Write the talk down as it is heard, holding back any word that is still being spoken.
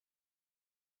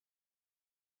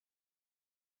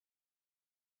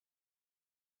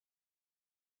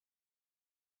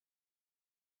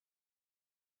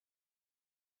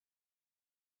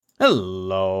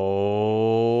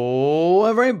Hello,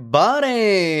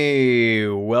 everybody!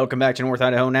 Welcome back to North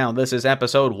Idaho Now. This is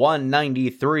episode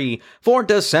 193 for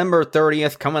December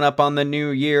 30th, coming up on the new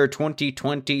year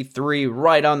 2023,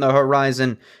 right on the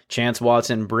horizon. Chance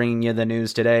Watson bringing you the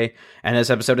news today, and this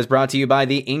episode is brought to you by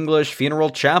the English Funeral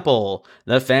Chapel.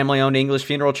 The family-owned English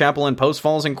Funeral Chapel in Post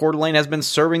Falls and Coeur d'Alene has been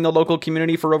serving the local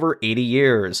community for over 80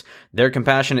 years. Their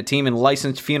compassionate team and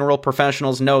licensed funeral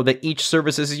professionals know that each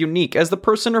service is unique as the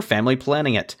person or family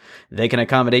planning it. They can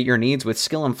accommodate your needs with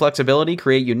skill and flexibility,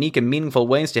 create unique and meaningful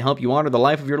ways to help you honor the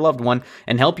life of your loved one,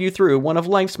 and help you through one of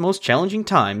life's most challenging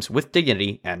times with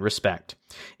dignity and respect.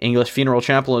 English Funeral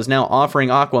Chapel is now offering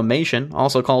aquamation,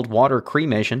 also called water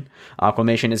cremation.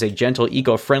 Aquamation is a gentle,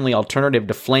 eco-friendly alternative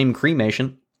to flame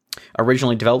cremation.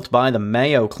 Originally developed by the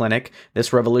Mayo Clinic,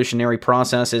 this revolutionary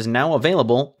process is now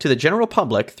available to the general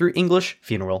public through English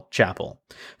Funeral Chapel.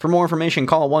 For more information,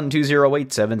 call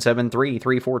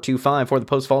 1-208-773-3425 for the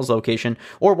Post Falls location,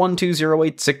 or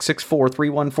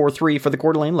 1-208-664-3143 for the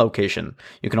Coeur d'Alene location.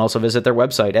 You can also visit their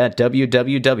website at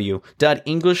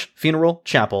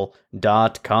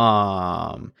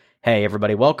www.englishfuneralchapel.com. Hey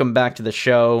everybody, welcome back to the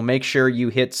show. Make sure you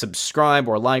hit subscribe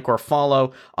or like or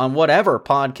follow on whatever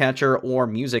podcatcher or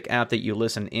music app that you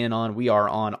listen in on. We are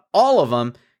on all of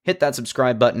them. Hit that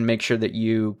subscribe button. Make sure that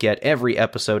you get every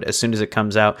episode as soon as it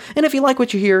comes out. And if you like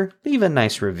what you hear, leave a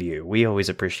nice review. We always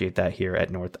appreciate that here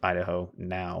at North Idaho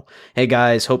Now. Hey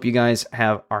guys, hope you guys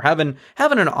are having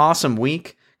an awesome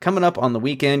week. Coming up on the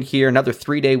weekend here, another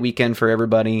 3-day weekend for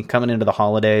everybody coming into the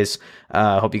holidays.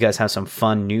 Hope you guys have some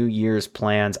fun New Year's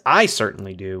plans. I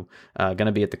certainly do. Going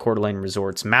to be at the Coeur d'Alene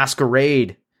Resort's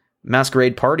Masquerade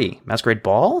party, Masquerade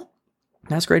Ball,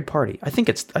 Masquerade Party. I think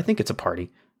it's a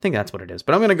party. I think that's what it is.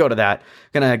 But I'm going to go to that.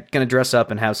 Gonna dress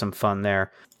up and have some fun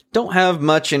there. Don't have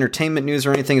much entertainment news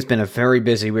or anything. It's been a very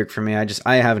busy week for me.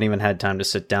 I haven't even had time to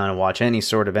sit down and watch any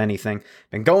sort of anything.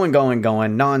 Been going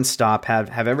nonstop.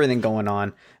 Have everything going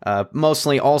on.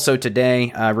 Mostly also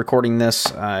today, recording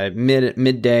this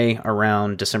midday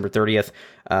around December 30th.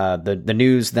 The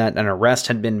news that an arrest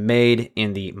had been made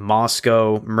in the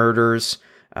Moscow murders.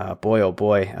 Boy, oh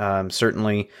boy.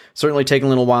 Certainly taking a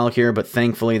little while here, but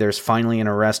thankfully there's finally an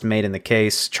arrest made in the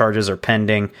case. Charges are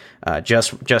pending.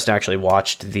 Just actually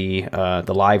watched the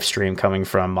live stream coming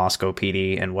from Moscow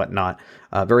PD and whatnot.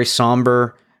 Very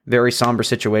somber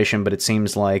situation, but it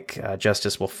seems like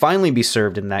justice will finally be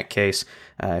served in that case.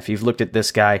 If you've looked at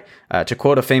this guy, to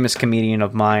quote a famous comedian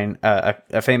of mine,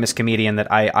 a famous comedian that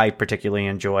I particularly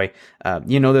enjoy,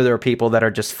 you know that there are people that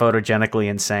are just photogenically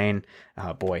insane.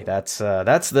 Oh boy, that's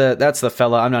the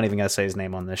fella. I'm not even gonna say his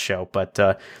name on this show, but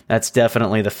that's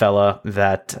definitely the fella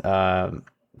that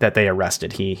they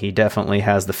arrested. He definitely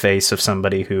has the face of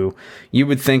somebody who you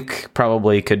would think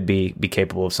probably could be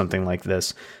capable of something like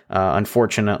this.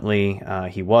 Unfortunately,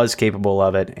 he was capable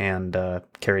of it and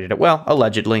carried it out. Well,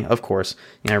 allegedly, of course.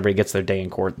 Everybody gets their day in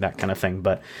court, that kind of thing.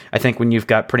 But I think when you've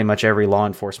got pretty much every law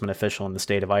enforcement official in the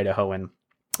state of Idaho and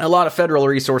a lot of federal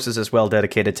resources as well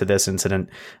dedicated to this incident,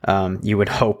 you would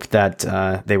hope that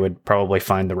they would probably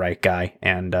find the right guy.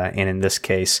 And in this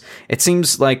case, it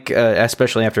seems like,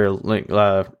 especially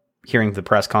after hearing the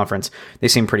press conference, they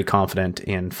seem pretty confident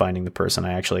in finding the person.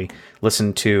 I actually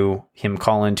listened to him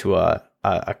call into a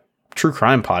true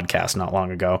crime podcast not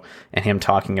long ago, and him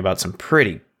talking about some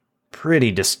pretty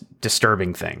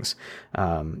disturbing things.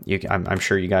 I'm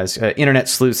sure you guys, internet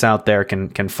sleuths out there,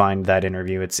 can find that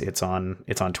interview. It's on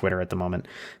Twitter at the moment.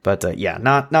 But yeah,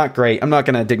 not great. I'm not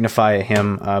going to dignify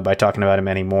him by talking about him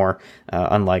anymore.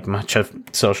 Unlike much of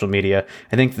social media,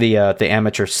 I think the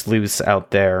amateur sleuths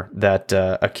out there that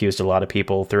accused a lot of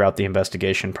people throughout the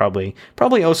investigation probably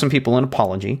owe some people an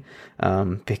apology,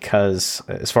 because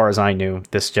as far as I knew,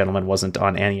 this gentleman wasn't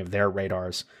on any of their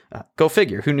radars. Go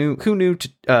figure. Who knew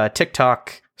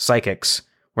TikTok psychics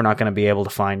were not going to be able to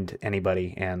find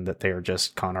anybody, and that they are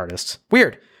just con artists.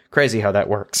 Weird. Crazy how that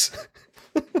works.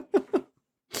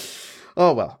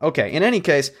 Oh, well. Okay. In any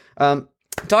case,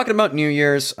 talking about New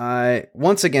Year's,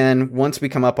 once we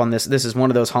come up on this is one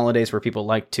of those holidays where people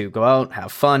like to go out,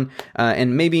 have fun,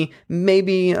 and maybe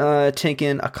take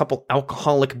in a couple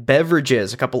alcoholic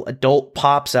beverages, a couple adult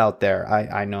pops out there.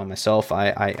 I know myself,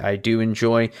 I do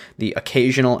enjoy the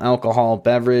occasional alcoholic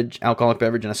beverage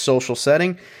in a social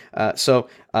setting. So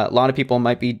a lot of people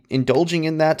might be indulging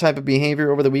in that type of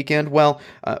behavior over the weekend. Well,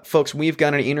 folks, we've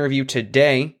got an interview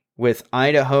today with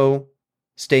Idaho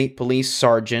State Police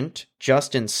Sergeant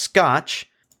Justin Scotch.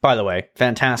 By the way,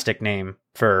 fantastic name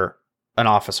for an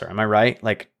officer. Am I right?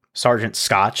 Like, Sergeant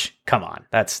Scotch. Come on.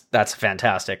 That's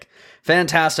fantastic.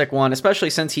 Fantastic one, especially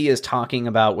since he is talking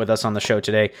about with us on the show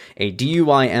today a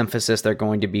DUI emphasis they're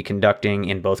going to be conducting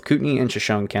in both Kootenai and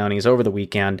Shoshone counties over the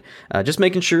weekend. Just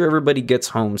making sure everybody gets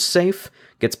home safe,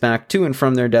 gets back to and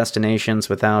from their destinations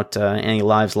without any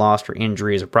lives lost or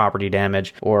injuries or property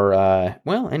damage or,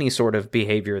 any sort of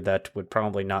behavior that would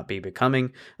probably not be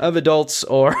becoming of adults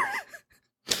or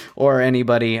or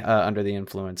anybody under the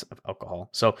influence of alcohol.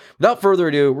 So without further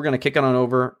ado, we're going to kick it on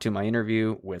over to my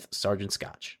interview with Sergeant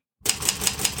Scotch.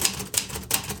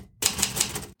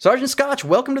 Sergeant Scotch,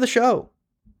 welcome to the show.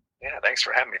 Yeah, thanks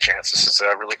for having me, Chance. This is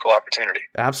a really cool opportunity.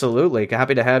 Absolutely.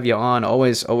 Happy to have you on.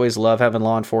 Always love having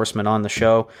law enforcement on the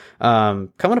show.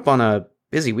 Coming up on a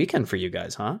busy weekend for you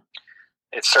guys, huh?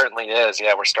 It certainly is.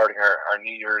 Yeah, we're starting our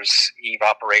New Year's Eve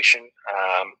operation.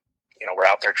 We're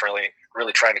out there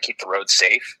really trying to keep the roads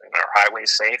safe and our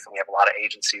highways safe. And we have a lot of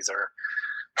agencies that are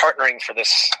partnering for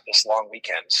this long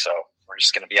weekend. So we're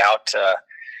just going to be out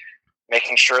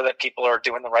making sure that people are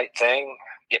doing the right thing,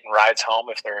 getting rides home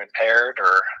if they're impaired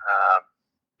or,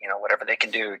 whatever they can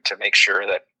do to make sure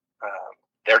that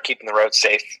they're keeping the road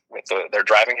safe with their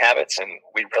driving habits. And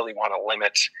we really want to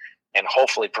limit and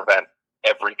hopefully prevent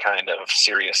every kind of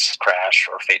serious crash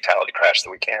or fatality crash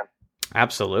that we can.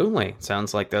 Absolutely.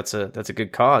 Sounds like that's a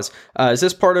good cause. Is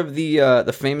this part of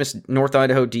the famous North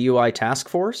Idaho DUI task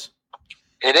force?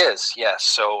 It is, yes.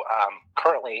 So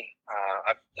currently,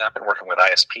 I've been working with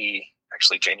ISP.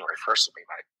 Actually, January 1st will be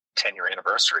my 10-year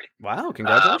anniversary. Wow!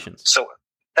 Congratulations. So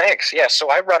thanks. Yeah.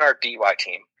 So I run our DUI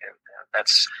team, and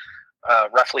that's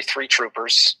roughly 3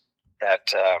 troopers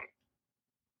that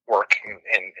work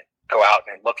and go out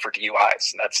and look for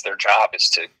DUIs, and that's their job is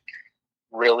to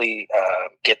really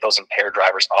get those impaired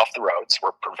drivers off the roads.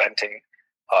 We're preventing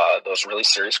those really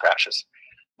serious crashes.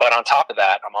 But on top of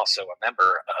that, I'm also a member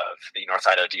of the North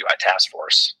Idaho DUI Task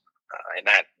Force. And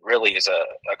that really is a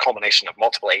culmination of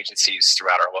multiple agencies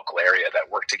throughout our local area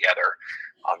that work together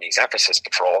on these emphasis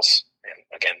patrols. And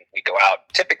again, we go out,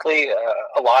 typically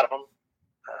a lot of them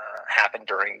happen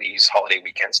during these holiday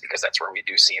weekends because that's where we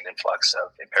do see an influx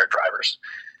of impaired drivers.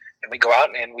 And we go out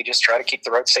and we just try to keep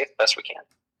the road safe the best we can.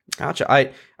 Gotcha.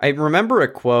 I remember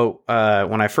a quote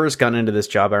when I first got into this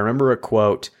job. I remember a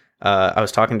quote. I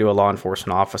was talking to a law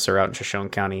enforcement officer out in Shoshone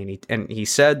County, and he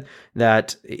said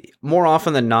that more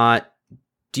often than not,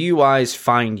 DUIs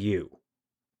find you.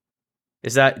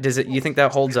 You think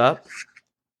that holds up?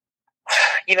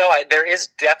 There is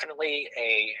definitely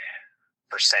a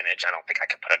percentage. I don't think I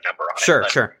can put a number on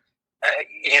it. Sure.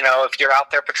 If you're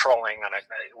out there patrolling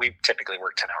we typically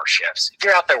work 10-hour shifts. If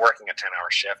you're out there working a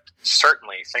 10-hour shift,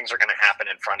 certainly things are going to happen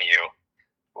in front of you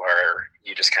where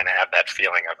you just kind of have that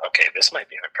feeling of, okay, this might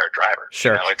be an impaired driver.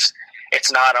 Sure.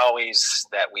 It's not always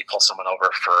that we pull someone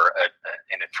over for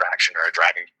an infraction or a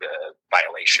driving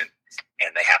violation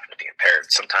and they happen to be impaired.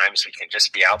 Sometimes we can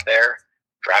just be out there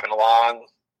driving along,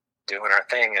 doing our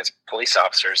thing as police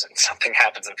officers, and something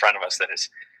happens in front of us that is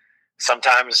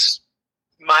sometimes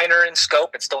minor in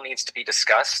scope. It still needs to be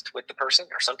discussed with the person,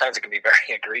 or sometimes it can be very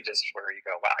egregious where you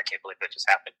go, wow, I can't believe that just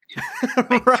happened.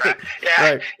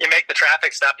 Right. You make the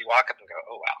traffic stop, you walk up and go,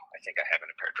 oh wow, I think I have an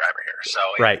impaired driver here. So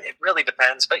it really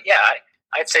depends, but yeah,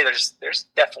 I'd say there's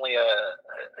definitely a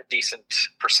decent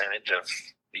percentage of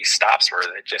these stops where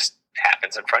it just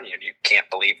happens in front of you and you can't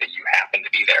believe that you happen to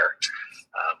be there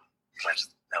when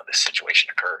this situation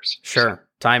occurs. Sure.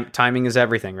 Timing is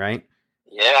everything, right?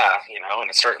 Yeah, and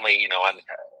it's certainly, on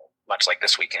much like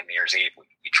this weekend, New Year's Eve,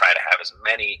 we try to have as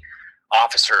many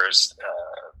officers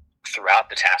throughout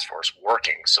the task force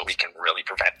working so we can really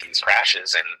prevent these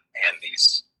crashes and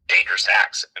these dangerous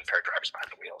acts of impaired drivers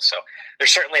behind the wheel. So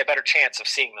there's certainly a better chance of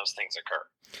seeing those things occur.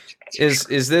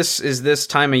 Is this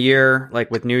time of year,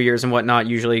 like with New Year's and whatnot,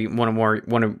 usually one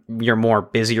of your more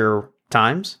busier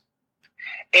times?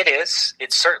 It is.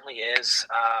 It certainly is.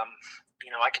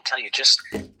 I can tell you just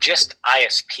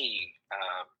ISP,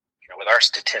 with our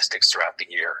statistics throughout the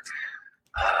year,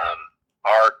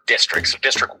 our district, so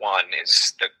District 1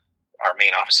 is our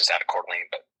main office is out of Coeur d'Alene,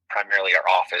 but primarily our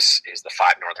office is the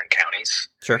 5 northern counties.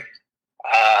 Sure.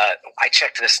 I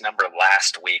checked this number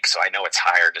last week, so I know it's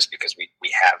higher just because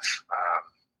we have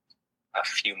a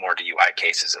few more DUI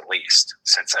cases at least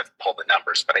since I've pulled the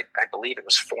numbers, but I believe it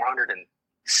was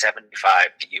 475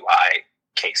 DUI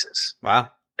cases. Wow.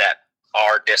 That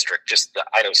our district, just the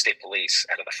Idaho State Police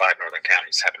out of the 5 northern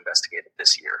counties, have investigated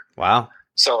this year. Wow.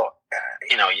 So,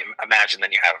 you imagine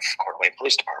then you have Coeur d'Alene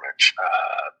Police Department,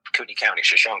 Kootenai County,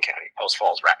 Shoshone County, Post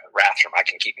Falls, Rathdrum. I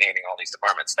can keep naming all these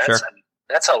departments.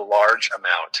 That's a large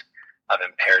amount of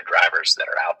impaired drivers that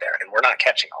are out there, and we're not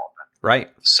catching all of them.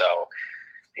 Right. So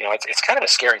it's kind of a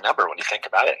scary number when you think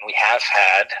about it. And we have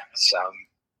had some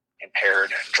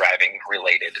impaired driving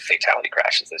related fatality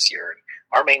crashes this year.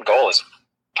 Our main goal is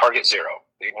target zero.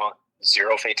 We want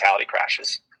zero fatality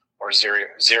crashes or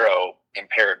zero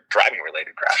impaired driving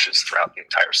related crashes throughout the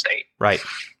entire state. Right.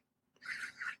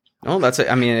 Oh,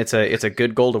 it's a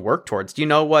good goal to work towards. Do you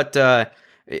know what,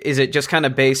 is it just kind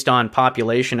of based on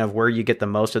population of where you get the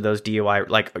most of those DUI?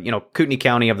 Like, Kootenai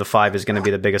County of the 5 is going to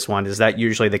be the biggest one. Is that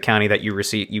usually the county that you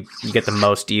get the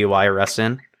most DUI arrests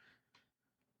in?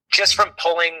 Just from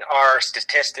pulling our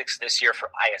statistics this year for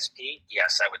ISP,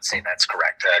 yes, I would say that's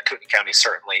correct. Kootenai County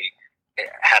certainly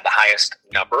had the highest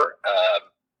number,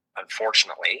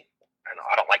 unfortunately. And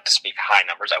I don't like to speak high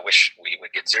numbers. I wish we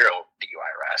would get zero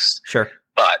DUI arrests. Sure.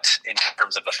 But in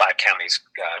terms of the 5 counties,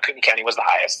 Kootenai County was the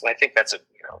highest. And I think that's a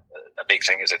big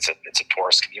thing is it's a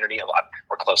tourist community.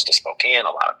 We're close to Spokane.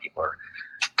 A lot of people are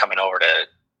coming over to,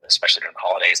 especially during the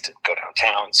holidays, to go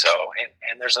downtown. So,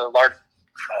 and there's a large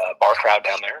bar crowd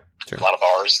down there. Sure. A lot of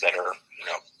bars that are,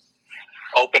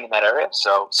 open in that area.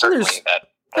 So certainly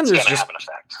that's going to have an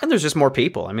effect. And there's just more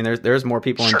people. I mean, there's more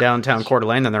people in downtown Coeur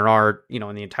d'Alene than there are,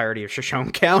 in the entirety of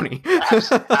Shoshone County.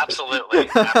 Absolutely.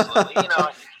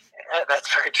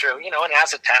 That's very true. And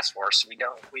as a task force, we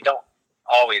don't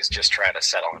always just try to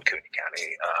settle in Kootenai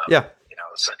County.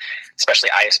 So especially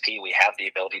ISP, we have the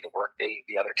ability to work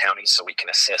the other counties, so we can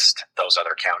assist those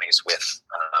other counties with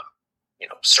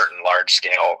certain large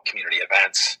scale community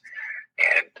events,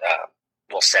 and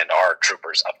we'll send our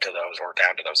troopers up to those or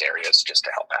down to those areas just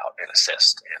to help out and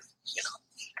assist. And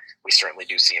we certainly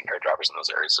do see impaired drivers in those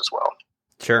areas as well.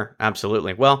 Sure,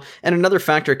 absolutely. Well, and another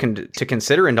factor to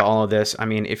consider into all of this, I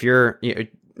mean, if you're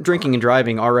drinking and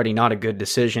driving, already not a good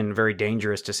decision, very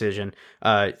dangerous decision.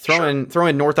 Throw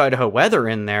in North Idaho weather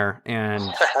in there, and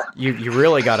you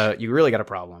really got a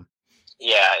problem.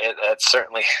 Yeah, it's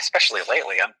certainly, especially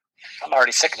lately. I'm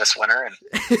already sick of this winter, and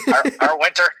our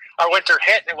winter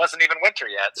hit, and it wasn't even winter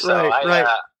yet. So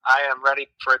I am ready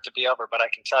for it to be over. But I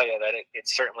can tell you that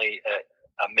it's certainly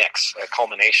a mix, a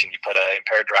culmination. You put an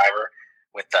impaired driver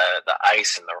with the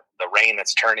ice and the rain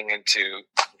that's turning into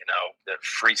the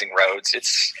freezing roads.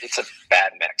 It's a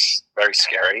bad mix, very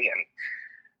scary,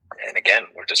 and again,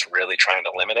 we're just really trying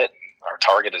to limit it. Our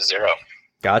target is zero.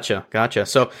 Gotcha.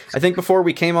 So I think before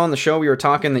we came on the show, we were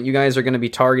talking that you guys are going to be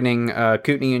targeting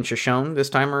Kootenai and Shoshone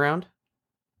this time around.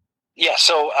 Yeah.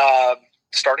 So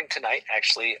starting tonight,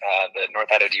 actually, the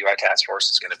North Idaho DUI Task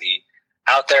Force is going to be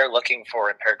out there looking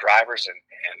for impaired drivers and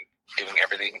doing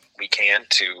everything we can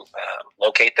to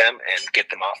locate them and get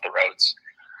them off the roads.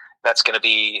 That's going to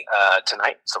be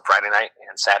tonight, so Friday night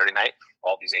and Saturday night.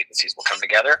 All these agencies will come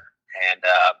together, and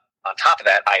on top of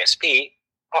that, ISP,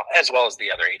 as well as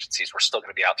the other agencies, we're still going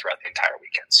to be out throughout the entire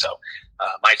weekend. So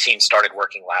my team started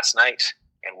working last night,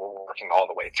 and we're working all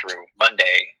the way through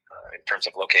Monday in terms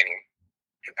of locating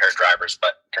impaired drivers.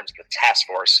 But in terms of the task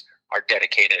force, our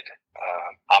dedicated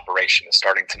operation is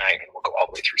starting tonight, and we'll go all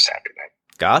the way through Saturday night.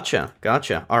 Gotcha.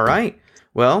 All right.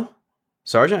 Well,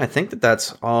 Sergeant, I think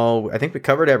that's all. I think we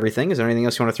covered everything. Is there anything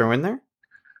else you want to throw in there?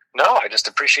 No, I just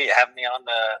appreciate you having me on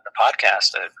the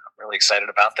podcast. I'm really excited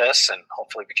about this, and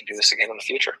hopefully we can do this again in the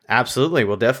future. Absolutely.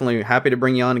 We'll definitely happy to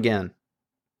bring you on again.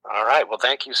 All right. Well,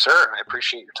 thank you, sir. I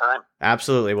appreciate your time.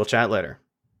 Absolutely. We'll chat later.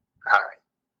 All right.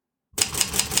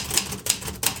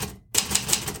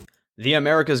 The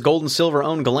America's Gold and Silver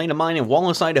owned Galena Mine in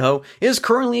Wallace, Idaho is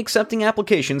currently accepting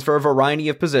applications for a variety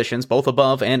of positions both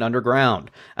above and underground.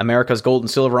 America's Gold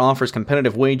and Silver offers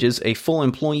competitive wages, a full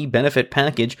employee benefit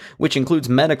package, which includes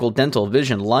medical, dental,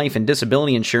 vision, life, and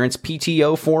disability insurance,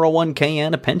 PTO, 401k,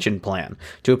 and a pension plan.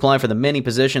 To apply for the many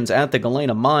positions at the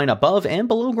Galena Mine above and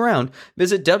below ground,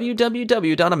 visit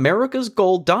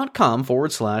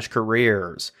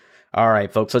www.americasgold.com/careers. All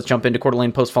right, folks, let's jump into Coeur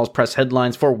d'Alene Post-Falls Press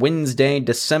headlines for Wednesday,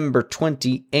 December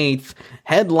 28th.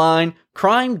 Headline,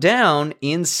 Crime Down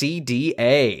in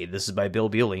CDA. This is by Bill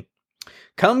Bewley.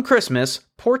 Come Christmas,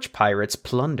 porch pirates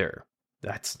plunder.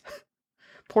 That's...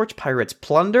 Porch pirates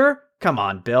plunder? Come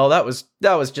on, Bill. That was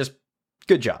just...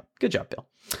 Good job. Good job, Bill.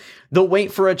 They'll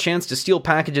wait for a chance to steal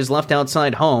packages left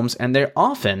outside homes, and they're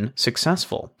often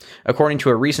successful. According to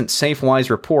a recent SafeWise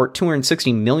report,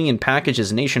 260 million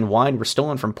packages nationwide were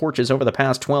stolen from porches over the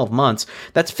past 12 months.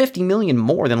 That's 50 million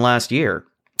more than last year.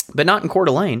 But not in Coeur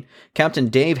d'Alene. Captain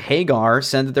Dave Hagar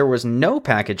said that there was no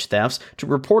package thefts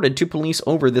reported to police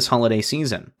over this holiday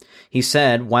season. He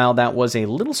said, while that was a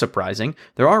little surprising,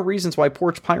 there are reasons why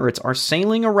porch pirates are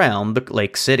sailing around the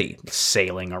Lake City.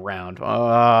 Sailing around.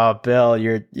 Oh, Bill,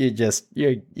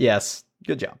 yes.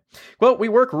 Good job. Quote, we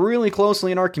work really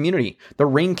closely in our community. The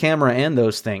Ring camera and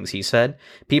those things, he said.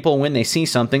 People, when they see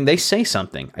something, they say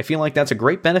something. I feel like that's a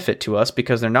great benefit to us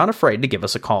because they're not afraid to give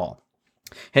us a call.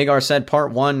 Hagar said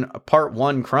part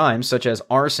one crimes such as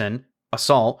arson,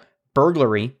 assault,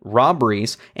 burglary,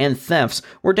 robberies, and thefts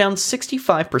were down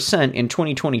 65% in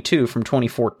 2022 from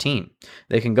 2014.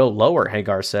 They can go lower,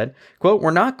 Hagar said. Quote,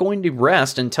 we're not going to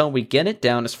rest until we get it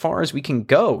down as far as we can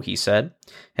go, he said.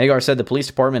 Hagar said the police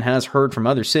department has heard from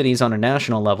other cities on a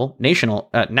national level,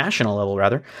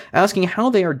 asking how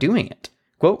they are doing it.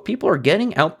 Quote, people are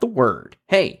getting out the word.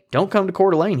 Hey, don't come to Coeur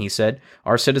d'Alene, he said.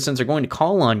 Our citizens are going to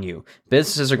call on you.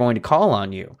 Businesses are going to call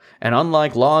on you. And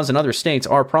unlike laws in other states,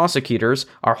 our prosecutors,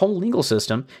 our whole legal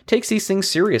system, takes these things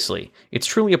seriously. It's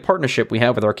truly a partnership we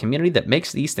have with our community that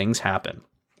makes these things happen.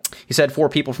 He said 4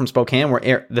 people from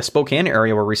the Spokane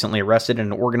area were recently arrested in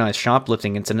an organized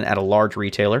shoplifting incident at a large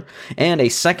retailer, and a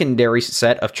secondary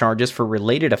set of charges for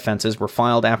related offenses were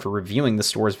filed after reviewing the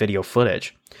store's video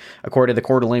footage. According to the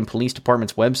Coeur d'Alene Police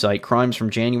Department's website, crimes from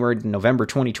January to November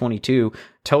 2022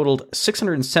 totaled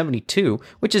 672,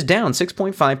 which is down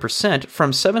 6.5%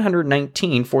 from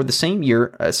 719 for the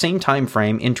same time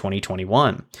frame in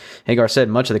 2021. Hagar said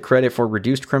much of the credit for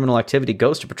reduced criminal activity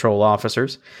goes to patrol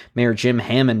officers. Mayor Jim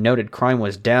Hammond noted crime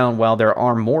was down while there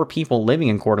are more people living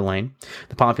in Coeur d'Alene.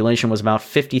 The population was about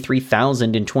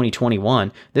 53,000 in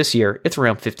 2021. This year, it's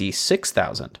around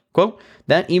 56,000. Quote,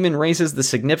 that even raises the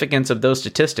significance of those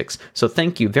statistics, so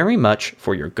thank you very much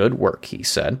for your good work, he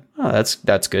said. Oh,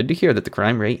 that's good to hear that the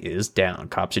crime rate is down.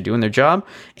 Cops are doing their job,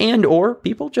 and or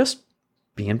people just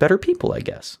being better people, I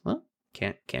guess. Well,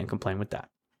 can't complain with that.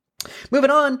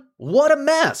 Moving on, what a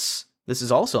mess! This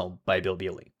is also by Bill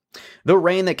Bewley. The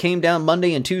rain that came down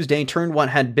Monday and Tuesday turned what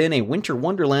had been a winter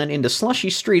wonderland into slushy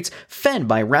streets fed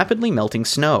by rapidly melting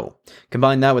snow.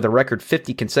 Combine that with a record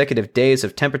 50 consecutive days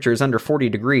of temperatures under 40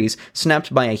 degrees,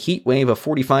 snapped by a heat wave of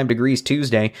 45 degrees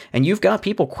Tuesday, and you've got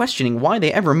people questioning why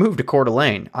they ever moved to Coeur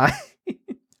d'Alene.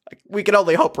 We can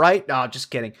only hope, right? No,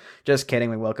 just kidding. Just kidding.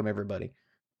 We welcome everybody.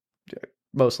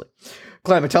 Mostly.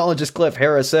 Climatologist Cliff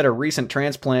Harris said a recent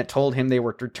transplant told him they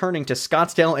were returning to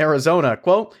Scottsdale, Arizona.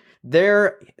 Quote,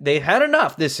 they had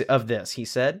enough of this, he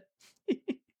said.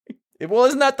 Well,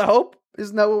 isn't that the hope?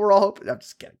 Isn't that what we're all hoping? I'm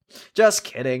just kidding. Just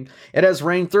kidding. It has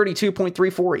rained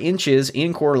 32.34 inches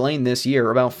in Coeur d'Alene this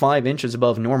year, about 5 inches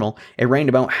above normal. It rained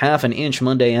about half an inch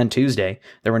Monday and Tuesday.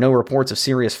 There were no reports of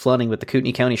serious flooding, but the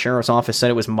Kootenai County Sheriff's Office said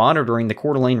it was monitoring the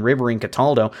Coeur d'Alene River in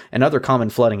Cataldo and other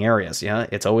common flooding areas. Yeah,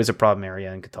 it's always a problem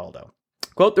area in Cataldo.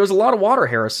 Quote, there's a lot of water,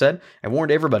 Harris said. I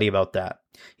warned everybody about that.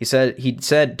 He said he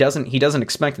doesn't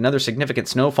expect another significant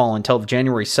snowfall until the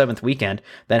January 7th weekend.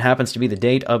 That happens to be the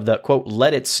date of the, quote,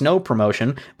 Let It Snow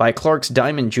promotion by Clark's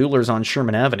Diamond Jewelers on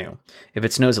Sherman Avenue. If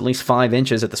it snows at least 5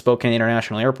 inches at the Spokane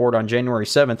International Airport on January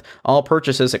 7th, all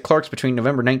purchases at Clark's between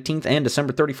November 19th and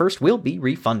December 31st will be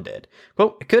refunded.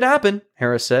 Quote, it could happen,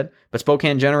 Harris said, but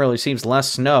Spokane generally receives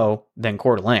less snow than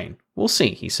Coeur d'Alene. We'll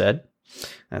see, he said.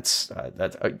 That's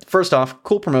first off,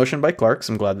 cool promotion by Clark's.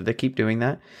 I'm glad that they keep doing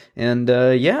that. And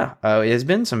it has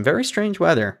been some very strange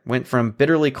weather. Went from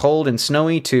bitterly cold and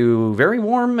snowy to very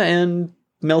warm and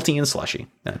melty and slushy.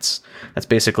 That's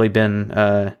basically been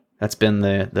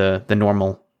the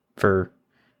normal for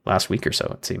last week or so,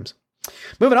 it seems.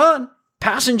 Moving on,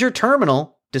 passenger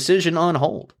terminal decision on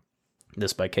hold.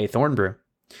 This by Kay Thornbrew.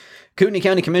 Kootenai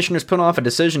County Commissioners put off a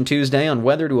decision Tuesday on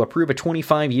whether to approve a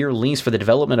 25-year lease for the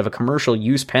development of a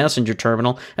commercial-use passenger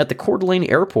terminal at the Coeur d'Alene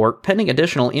Airport, pending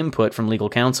additional input from legal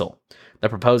counsel. The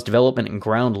proposed development and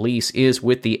ground lease is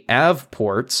with the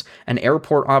Avports, an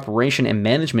airport operation and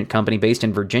management company based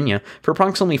in Virginia, for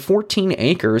approximately 14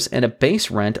 acres and a base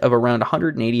rent of around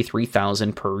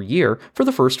 $183,000 per year for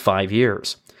the first 5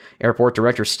 years. Airport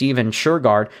Director Stephen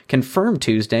Shergard confirmed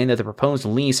Tuesday that the proposed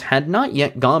lease had not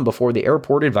yet gone before the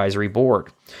Airport Advisory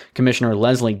Board. Commissioner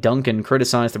Leslie Duncan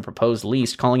criticized the proposed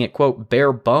lease, calling it, quote,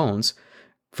 bare bones.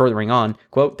 Furthering on,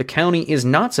 quote, the county is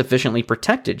not sufficiently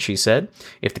protected, she said.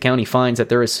 If the county finds that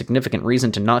there is significant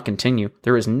reason to not continue,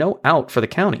 there is no out for the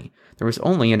county. There is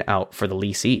only an out for the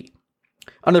leasee.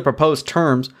 Under the proposed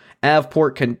terms,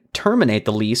 Avport can terminate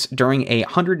the lease during a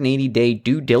 180-day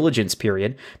due diligence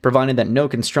period, provided that no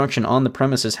construction on the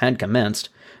premises had commenced.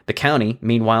 The county,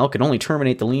 meanwhile, can only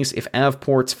terminate the lease if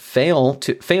Avports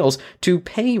fails to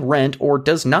pay rent or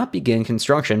does not begin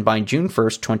construction by June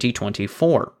 1st,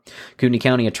 2024. Kootenai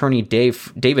County Attorney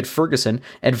David Ferguson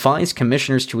advised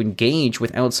commissioners to engage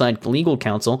with outside legal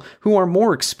counsel who are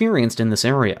more experienced in this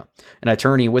area. An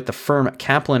attorney with the firm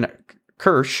Kaplan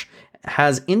Kirsch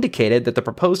has indicated that the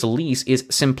proposed lease is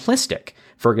simplistic,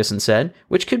 Ferguson said,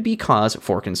 which could be cause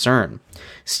for concern.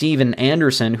 Stephen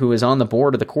Anderson, who is on the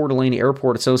board of the Coeur d'Alene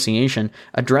Airport Association,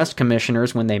 addressed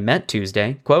commissioners when they met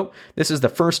Tuesday. Quote, "This is the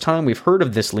first time we've heard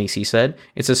of this lease," he said.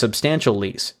 "It's a substantial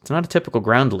lease. It's not a typical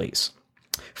ground lease."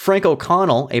 Frank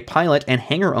O'Connell, a pilot and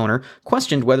hangar owner,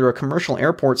 questioned whether a commercial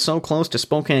airport so close to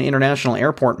Spokane International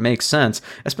Airport makes sense,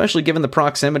 especially given the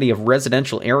proximity of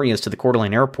residential areas to the Coeur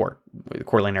d'Alene Airport, the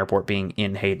Coeur d'Alene Airport being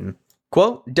in Hayden.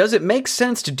 Quote, "Does it make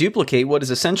sense to duplicate what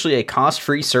is essentially a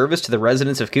cost-free service to the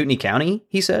residents of Kootenai County?"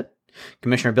 he said.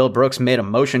 Commissioner Bill Brooks made a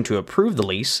motion to approve the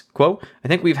lease. Quote, "I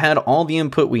think we've had all the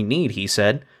input we need," he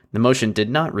said. The motion did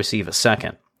not receive a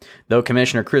second. Though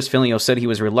Commissioner Chris Filio said he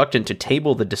was reluctant to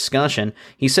table the discussion,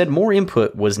 he said more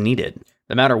input was needed.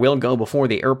 The matter will go before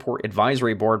the Airport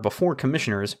Advisory Board before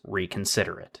commissioners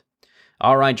reconsider it.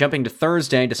 All right, jumping to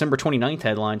Thursday, December 29th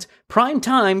headlines, prime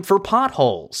time for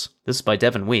potholes. This is by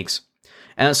Devin Weeks.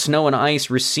 As snow and ice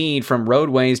recede from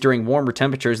roadways during warmer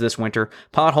temperatures this winter,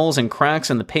 potholes and cracks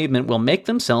in the pavement will make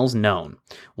themselves known.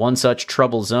 One such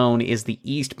trouble zone is the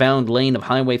eastbound lane of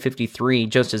Highway 53,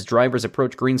 just as drivers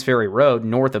approach Greens Ferry Road,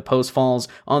 north of Post Falls,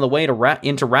 on the way to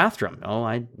into Rathdrum. Oh,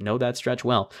 I know that stretch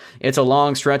well. It's a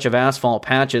long stretch of asphalt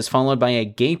patches followed by a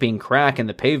gaping crack in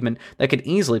the pavement that could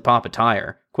easily pop a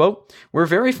tire. Quote, "We're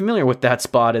very familiar with that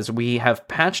spot as we have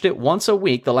patched it once a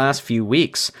week the last few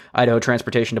weeks," Idaho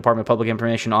Transportation Department Public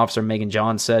Information Officer Megan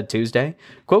Johns said Tuesday.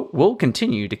 Quote, "We'll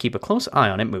continue to keep a close eye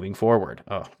on it moving forward."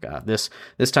 Oh, God, this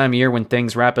time of year when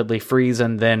things rapidly freeze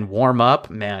and then warm up,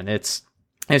 man, it's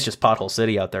just pothole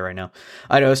city out there right now.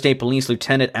 Idaho State Police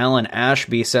Lieutenant Alan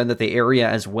Ashby said that the area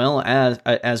as well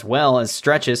as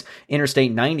stretches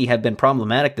Interstate 90 have been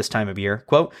problematic this time of year.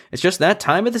 Quote, "It's just that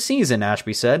time of the season,"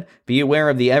 Ashby said. "Be aware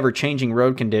of the ever-changing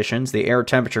road conditions. The air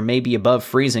temperature may be above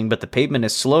freezing, but the pavement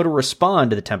is slow to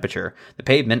respond to the temperature. The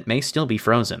pavement may still be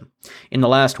frozen." In the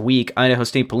last week, Idaho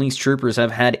State Police troopers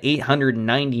have had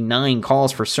 899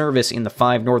 calls for service in the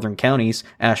 5 northern counties,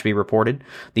 Ashby reported.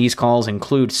 These calls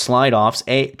include slide-offs,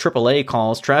 AAA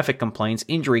calls, traffic complaints,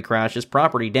 injury crashes,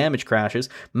 property damage crashes,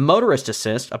 motorist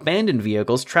assist, abandoned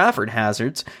vehicles, traffic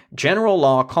hazards, general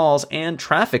law calls, and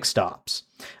traffic stops.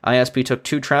 ISP took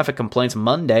 2 traffic complaints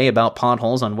Monday about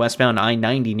potholes on westbound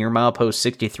I-90 near milepost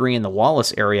 63 in the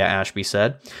Wallace area, Ashby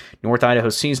said. North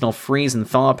Idaho's seasonal freeze and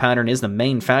thaw pattern is the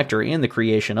main factor in the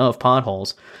creation of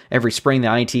potholes. Every spring, the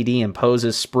ITD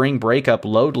imposes spring breakup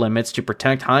load limits to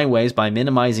protect highways by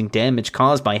minimizing damage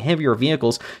caused by heavier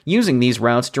vehicles using these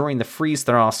routes during the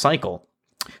freeze-thaw cycle.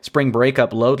 Spring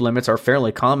breakup load limits are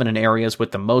fairly common in areas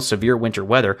with the most severe winter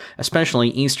weather, especially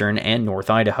eastern and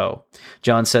north Idaho.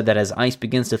 John said that as ice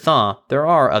begins to thaw, there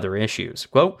are other issues.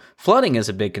 Quote, "Flooding is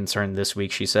a big concern this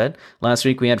week," she said. "Last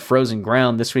week we had frozen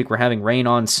ground. This week we're having rain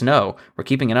on snow. We're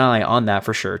keeping an eye on that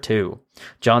for sure, too."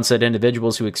 John said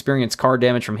individuals who experience car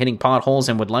damage from hitting potholes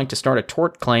and would like to start a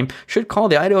tort claim should call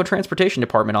the Idaho Transportation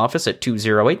Department office at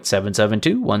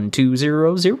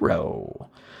 208-772-1200.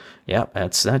 Yep,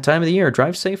 that's that time of the year.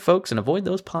 Drive safe, folks, and avoid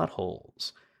those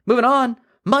potholes. Moving on,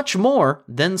 much more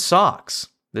than socks.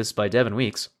 This is by Devin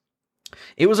Weeks.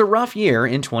 It was a rough year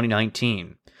in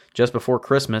 2019. Just before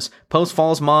Christmas, Post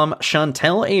Falls mom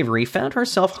Chantel Avery found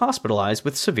herself hospitalized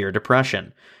with severe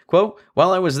depression. Quote,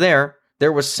 "While I was there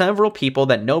were several people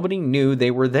that nobody knew they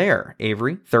were there,"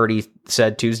 Avery, 30,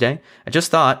 said Tuesday. "I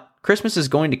just thought, Christmas is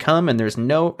going to come and there's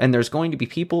going to be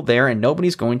people there and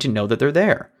nobody's going to know that they're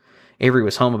there." Avery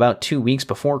was home about 2 weeks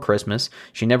before Christmas.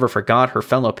 She never forgot her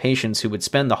fellow patients who would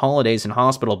spend the holidays in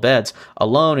hospital beds,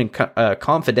 alone in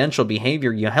confidential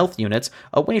behavior health units,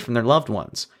 away from their loved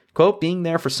ones. Quote, "Being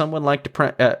there for something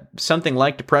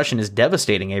like depression is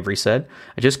devastating," Avery said.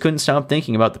 "I just couldn't stop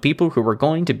thinking about the people who were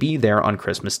going to be there on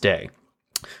Christmas Day."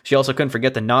 She also couldn't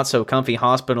forget the not-so-comfy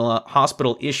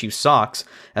hospital-issue socks.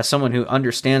 As someone who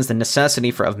understands the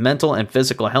necessity of mental and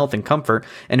physical health and comfort,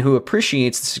 and who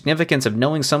appreciates the significance of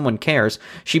knowing someone cares,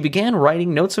 she began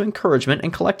writing notes of encouragement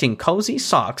and collecting cozy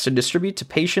socks to distribute to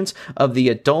patients of the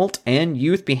adult and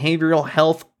youth behavioral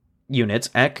health units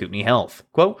at Kootenai Health.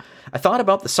 Quote, "I thought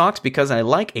about the socks because I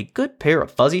like a good pair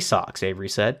of fuzzy socks," Avery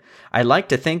said. "I like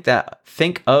to think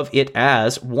of it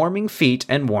as warming feet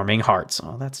and warming hearts."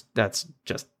 Oh, that's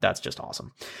just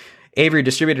awesome. Avery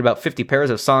distributed about 50 pairs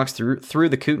of socks through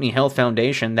the Kootenai Health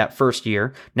Foundation that first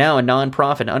year. Now a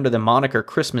nonprofit under the moniker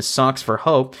Christmas Socks for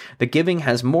Hope, the giving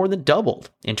has more than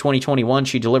doubled. In 2021,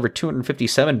 she delivered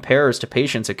 257 pairs to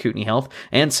patients at Kootenai Health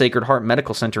and Sacred Heart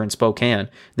Medical Center in Spokane.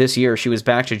 This year, she was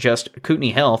back to just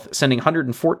Kootenai Health, sending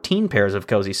 114 pairs of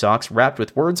cozy socks wrapped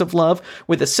with words of love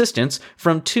with assistance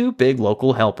from 2 big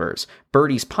local helpers,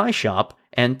 Birdie's Pie Shop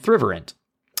and Thriverant.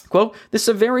 Quote, "This is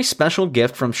a very special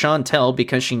gift from Chantel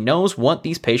because she knows what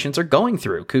these patients are going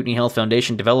through," Kootenai Health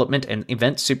Foundation Development and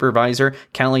Event Supervisor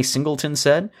Callie Singleton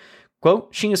said. Quote,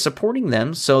 "She is supporting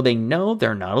them so they know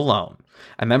they're not alone."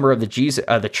 A member of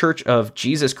the Church of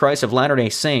Jesus Christ of Latter-day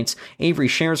Saints, Avery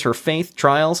shares her faith,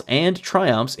 trials, and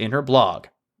triumphs in her blog.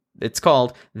 It's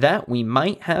called That We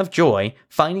Might Have Joy,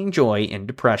 Finding Joy in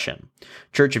Depression.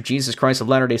 Church of Jesus Christ of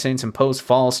Latter-day Saints in Post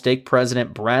Falls stake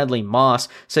president Bradley Moss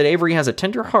said Avery has a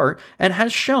tender heart and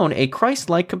has shown a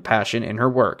Christ-like compassion in her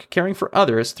work, caring for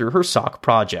others through her sock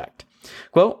project.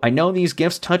 Quote, "I know these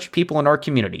gifts touch people in our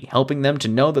community, helping them to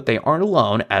know that they aren't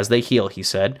alone as they heal," he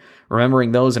said.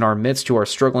 "Remembering those in our midst who are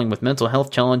struggling with mental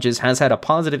health challenges has had a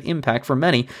positive impact for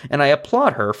many, and I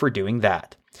applaud her for doing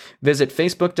that." Visit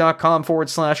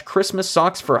facebook.com/Christmas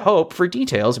Socks for Hope for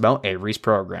details about Avery's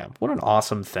program. What an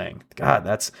awesome thing. God,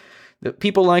 that's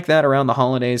people like that around the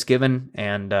holidays, giving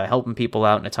and helping people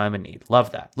out in a time of need.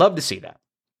 Love that. Love to see that.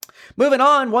 Moving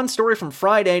on, one story from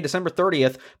Friday, December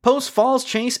 30th. Post Falls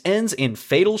chase ends in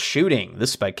fatal shooting.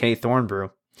 This is by Kay Thornbrew.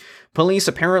 Police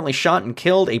apparently shot and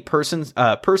killed a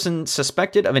person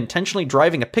suspected of intentionally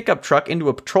driving a pickup truck into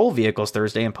a patrol vehicle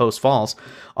Thursday in Post Falls.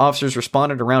 Officers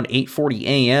responded around 8:40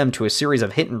 a.m. to a series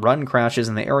of hit-and-run crashes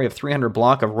in the area of 300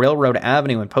 block of Railroad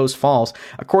Avenue in Post Falls,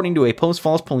 according to a Post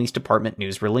Falls Police Department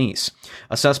news release.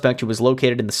 A suspect who was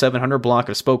located in the 700 block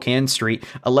of Spokane Street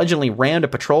allegedly rammed a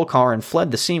patrol car and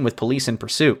fled the scene with police in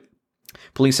pursuit.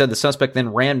 Police said the suspect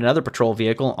then rammed another patrol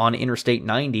vehicle on Interstate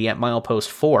 90 at milepost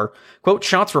 4. Quote,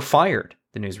 "Shots were fired,"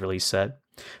 the news release said.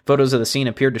 Photos of the scene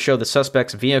appeared to show the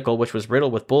suspect's vehicle, which was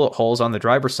riddled with bullet holes on the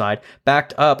driver's side,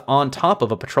 backed up on top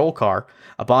of a patrol car.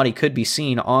 A body could be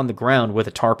seen on the ground with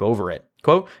a tarp over it.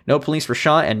 Quote, "No police were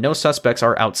shot and no suspects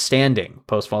are outstanding,"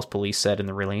 Post Falls Police said in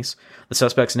the release. The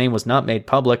suspect's name was not made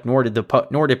public, nor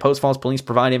did Post Falls Police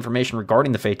provide information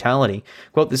regarding the fatality.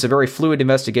 Quote, "This is a very fluid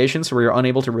investigation, so we are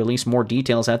unable to release more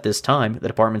details at this time," the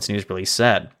department's news release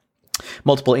said.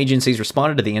 Multiple agencies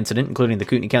responded to the incident, including the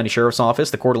Kootenai County Sheriff's Office,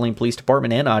 the Coeur d'Alene Police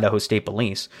Department, and Idaho State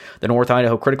Police. The North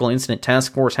Idaho Critical Incident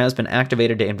Task Force has been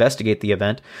activated to investigate the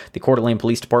event. The Coeur d'Alene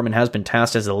Police Department has been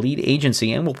tasked as the lead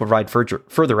agency and will provide further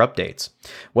updates.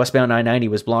 Westbound I-90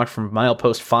 was blocked from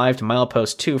milepost 5 to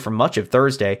milepost 2 for much of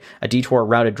Thursday. A detour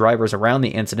routed drivers around the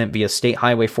incident via State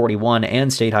Highway 41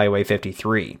 and State Highway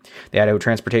 53. The Idaho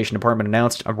Transportation Department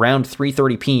announced around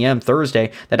 3:30 p.m. Thursday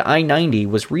that I-90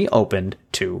 was reopened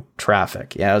to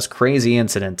traffic. Yeah, it was a crazy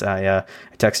incident. I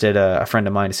texted a friend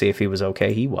of mine to see if he was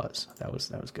okay. He was. That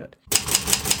was good.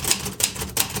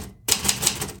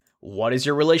 What is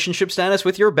your relationship status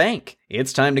with your bank?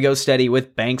 It's time to go steady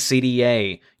with Bank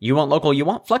CDA. You want local, you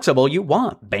want flexible, you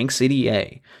want Bank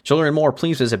CDA. To learn more,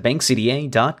 please visit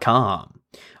bankcda.com.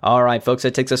 All right, folks,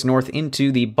 that takes us north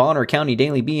into the Bonner County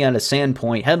Daily Bee out of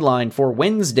Sandpoint. Headline for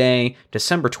Wednesday,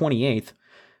 December 28th.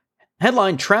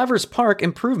 Headline, Travers Park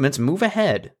improvements move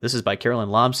ahead. This is by Carolyn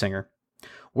Lobsinger.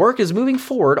 Work is moving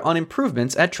forward on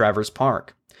improvements at Travers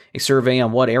Park. A survey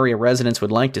on what area residents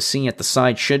would like to see at the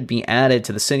site should be added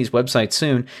to the city's website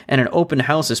soon, and an open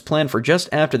house is planned for just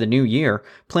after the new year.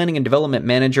 Planning and Development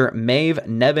Manager Maeve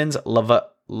Nevins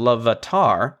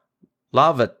Lovatar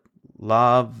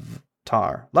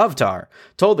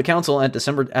told the council at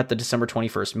the December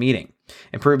 21st meeting.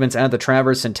 Improvements at the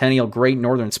Travers Centennial Great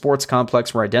Northern Sports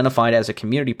Complex were identified as a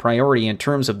community priority in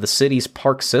terms of the city's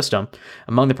park system.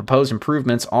 Among the proposed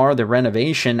improvements are the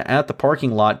renovation at the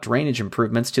parking lot, drainage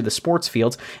improvements to the sports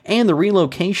fields, and the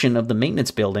relocation of the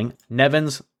maintenance building,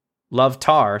 Nevins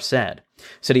Lovatar said.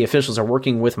 City officials are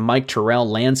working with Mike Terrell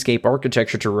Landscape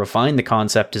Architecture to refine the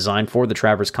concept design for the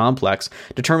Travers complex,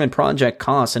 determine project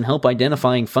costs, and help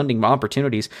identifying funding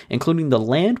opportunities, including the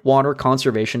Land Water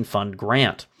Conservation Fund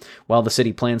grant. While the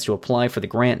city plans to apply for the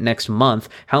grant next month,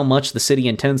 how much the city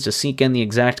intends to seek and the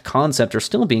exact concept are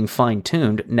still being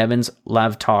fine-tuned, Nevins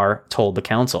Lovatar told the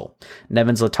council.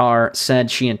 Nevins Lovatar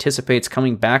said she anticipates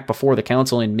coming back before the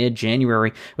council in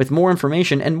mid-January with more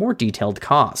information and more detailed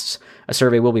costs. A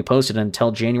survey will be posted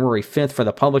until January 5th for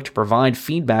the public to provide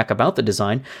feedback about the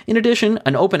design. In addition,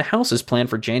 an open house is planned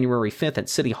for January 5th at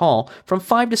City Hall from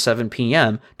 5 to 7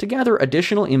 p.m. to gather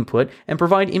additional input and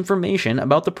provide information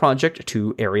about the project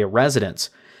to area residents.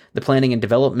 The Planning and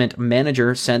Development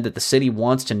Manager said that the city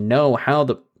wants to know how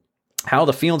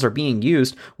the fields are being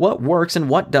used, what works and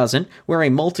what doesn't, where a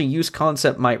multi-use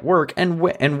concept might work and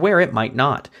where it might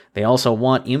not. They also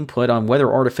want input on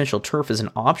whether artificial turf is an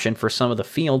option for some of the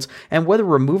fields and whether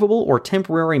removable or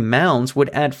temporary mounds would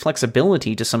add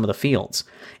flexibility to some of the fields.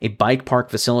 A bike park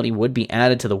facility would be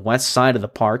added to the west side of the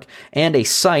park, and a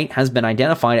site has been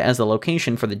identified as the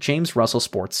location for the James Russell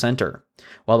Sports Center.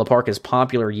 While the park is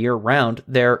popular year-round,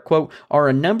 there, quote, are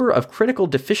a number of critical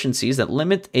deficiencies that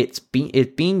limit it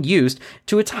being used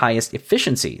to its highest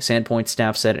efficiency, Sandpoint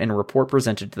staff said in a report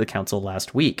presented to the council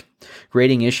last week.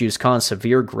 Grading issues cause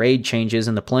severe grade changes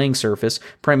in the playing surface,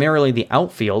 primarily the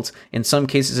outfields, in some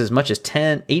cases as much as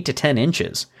 8 to 10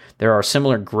 inches. There are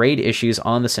similar grade issues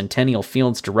on the Centennial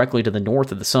Fields directly to the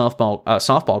north of the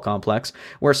softball complex,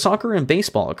 where soccer and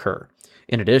baseball occur.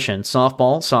 In addition,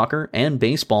 softball, soccer, and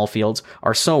baseball fields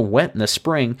are so wet in the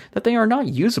spring that they are not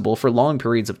usable for long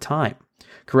periods of time.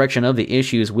 Correction of the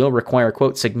issues will require,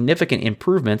 quote, significant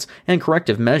improvements and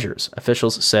corrective measures,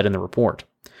 officials said in the report.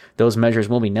 Those measures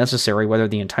will be necessary whether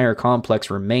the entire complex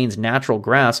remains natural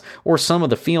grass or some of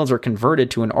the fields are converted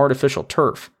to an artificial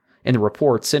turf. In the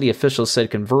report, city officials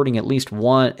said converting at least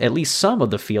some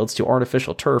of the fields to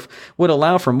artificial turf would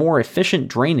allow for more efficient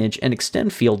drainage and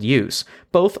extend field use,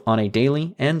 both on a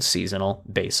daily and seasonal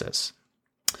basis.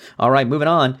 All right, moving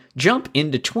on. Jump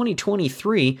into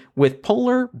 2023 with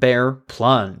Polar Bear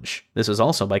Plunge. This is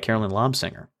also by Carolyn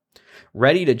Lobsinger.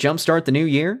 Ready to jumpstart the new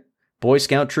year? Boy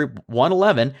Scout Troop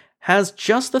 111 has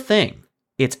just the thing.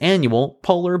 Its annual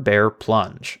Polar Bear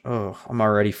Plunge. Oh, I'm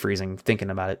already freezing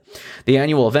thinking about it. The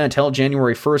annual event, held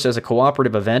January 1st as a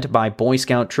cooperative event by Boy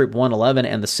Scout Troop 111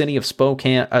 and the City of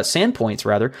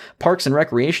Sandpoint's Parks and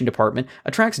Recreation Department,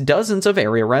 attracts dozens of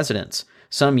area residents.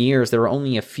 Some years there are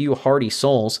only a few hardy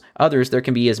souls, others there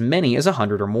can be as many as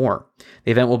 100 or more.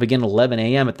 The event will begin at 11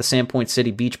 a.m. at the Sandpoint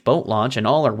City Beach Boat Launch, and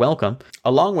all are welcome.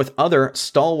 Along with other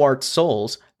stalwart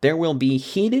souls, there will be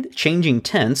heated changing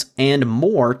tents and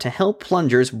more to help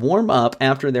plungers warm up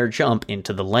after their jump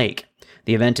into the lake.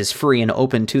 The event is free and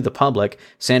open to the public.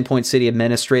 Sandpoint City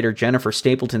Administrator Jennifer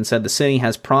Stapleton said the city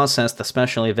has processed the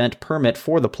special event permit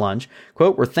for the plunge.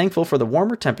 Quote, we're thankful for the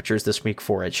warmer temperatures this week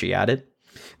for it, she added.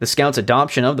 The Scouts'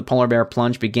 adoption of the Polar Bear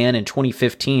Plunge began in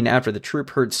 2015 after the troop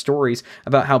heard stories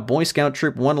about how Boy Scout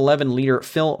Troop 111 leader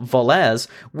Phil Velez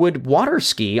would water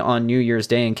ski on New Year's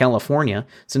Day in California.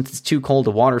 Since it's too cold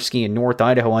to water ski in North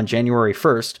Idaho on January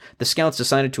 1st, the Scouts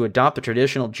decided to adopt the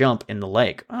traditional jump in the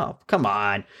lake. Oh, come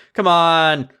on. Come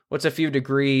on. What's a few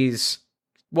degrees?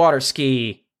 Water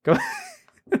ski. Go.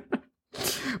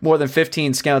 More than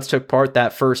 15 Scouts took part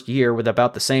that first year, with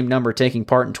about the same number taking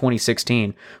part in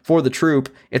 2016. For the troop,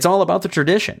 it's all about the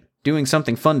tradition, doing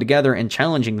something fun together and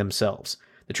challenging themselves.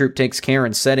 The troop takes care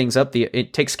in setting up the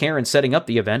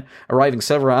event, arriving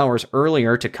several hours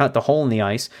earlier to cut the hole in the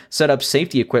ice, set up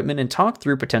safety equipment, and talk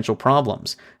through potential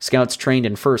problems. Scouts trained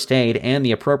in first aid and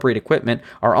the appropriate equipment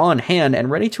are on hand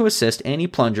and ready to assist any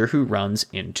plunger who runs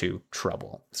into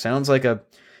trouble. Sounds like a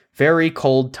very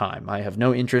cold time. I have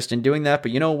no interest in doing that,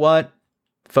 but you know what?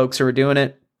 Folks who are doing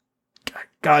it,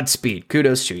 Godspeed.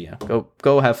 Kudos to you.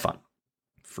 Go have fun.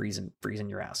 Freezing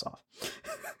your ass off.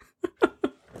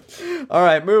 All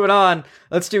right, moving on.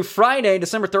 Let's do Friday,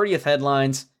 December 30th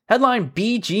headlines. Headline,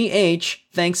 BGH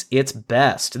thanks its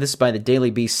best. This is by the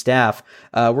Daily Beast staff.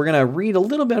 We're going to read a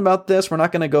little bit about this. We're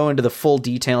not going to go into the full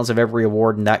details of every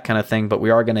award and that kind of thing, but we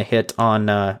are going to hit on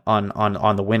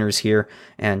the winners here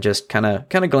and just kind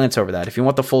of glance over that. If you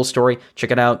want the full story,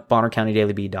 check it out,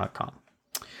 BonnerCountyDailyBee.com.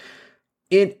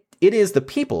 It is the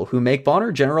people who make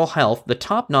Bonner General Health the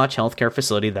top-notch healthcare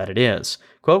facility that it is.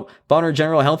 Quote, Bonner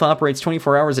General Health operates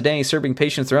 24 hours a day, serving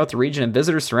patients throughout the region and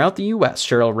visitors throughout the U.S.,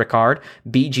 Cheryl Ricard,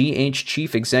 BGH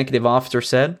Chief Executive Officer,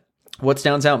 said. What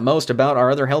stands out most about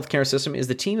our other healthcare system is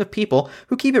the team of people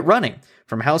who keep it running.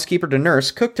 From housekeeper to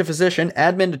nurse, cook to physician,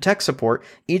 admin to tech support,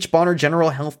 each Bonner General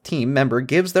Health team member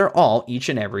gives their all each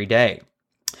and every day.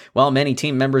 While many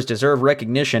team members deserve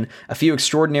recognition, a few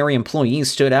extraordinary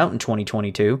employees stood out in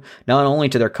 2022, not only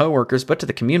to their coworkers but to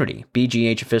the community,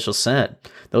 BGH officials said.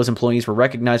 Those employees were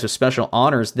recognized with special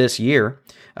honors this year.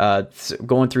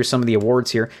 Going through some of the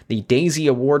awards here, the Daisy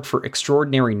Award for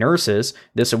Extraordinary Nurses.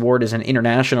 This award is an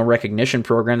international recognition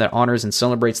program that honors and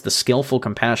celebrates the skillful,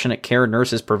 compassionate care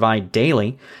nurses provide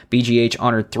daily. BGH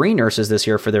honored 3 nurses this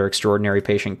year for their extraordinary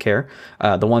patient care.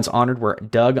 The ones honored were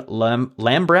Doug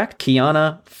Lambrecht,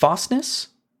 Kiana Fosness,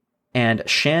 and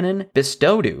Shannon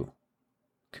Bistodu.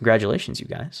 Congratulations, you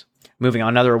guys. Moving on,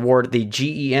 another award, the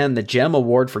GEN, the GEM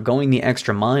Award for going the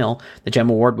extra mile. The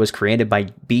GEM Award was created by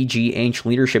BGH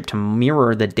leadership to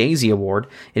mirror the Daisy Award.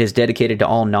 It is dedicated to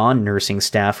all non-nursing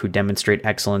staff who demonstrate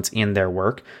excellence in their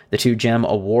work. The 2 GEM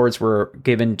Awards were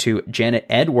given to Janet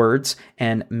Edwards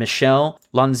and Michelle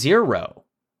Lanziro.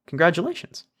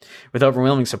 Congratulations. With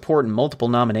overwhelming support and multiple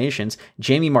nominations,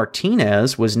 Jamie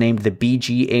Martinez was named the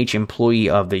BGH Employee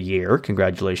of the Year.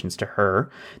 Congratulations to her.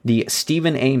 The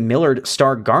Stephen A. Millard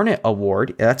Star Garnet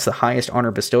Award, that's the highest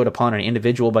honor bestowed upon an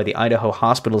individual by the Idaho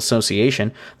Hospital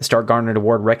Association. The Star Garnet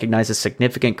Award recognizes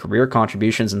significant career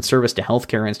contributions and service to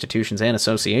healthcare institutions and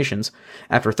associations.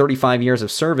 After 35 years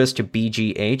of service to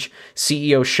BGH,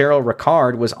 CEO Cheryl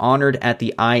Ricard was honored at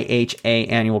the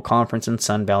IHA annual conference in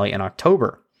Sun Valley in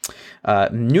October.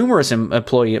 Numerous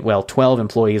 12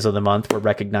 employees of the month were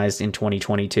recognized in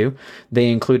 2022. They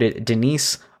included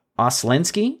Denise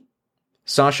Oslensky,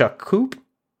 Sasha Koop,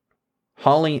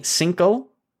 Holly Cinco,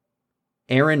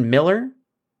 Aaron Miller,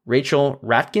 Rachel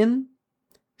Ratkin,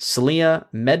 Celia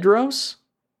Medros,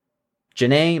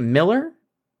 Janae Miller,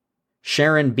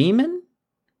 Sharon Beeman,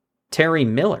 Terry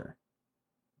Miller,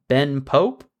 Ben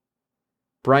Pope,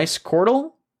 Bryce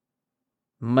Cordell,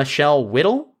 Michelle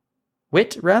Witt.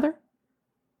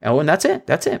 Oh, and that's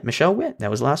it. Michelle Witt. That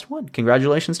was the last one.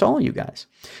 Congratulations to all of you guys.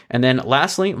 And then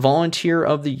lastly, Volunteer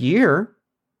of the Year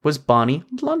was Bonnie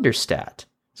Lunderstadt.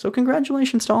 So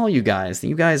congratulations to all you guys.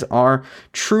 You guys are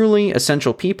truly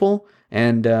essential people,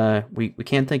 and we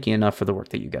can't thank you enough for the work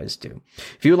that you guys do.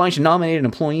 If you would like to nominate an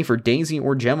employee for Daisy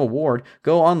or Gem Award,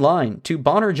 go online to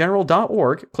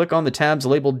bonnergeneral.org, click on the tabs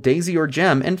labeled Daisy or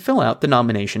Gem, and fill out the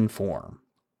nomination form.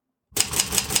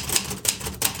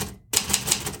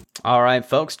 All right,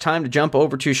 folks, time to jump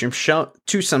over to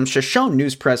some Shoshone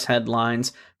News Press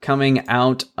headlines coming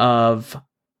out of,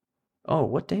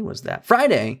 what day was that?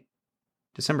 Friday,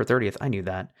 December 30th. I knew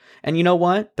that. And you know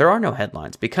what? There are no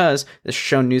headlines because the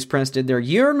Shoshone News Press did their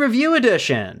Year in Review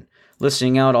edition,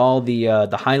 listing out all the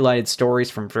highlighted stories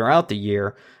from throughout the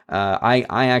year. I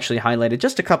actually highlighted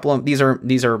just a couple of these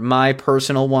are my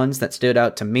personal ones that stood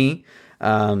out to me.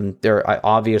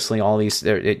 Obviously all these,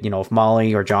 if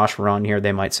Molly or Josh were on here,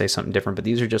 they might say something different, but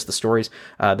these are just the stories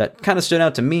that kind of stood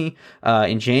out to me.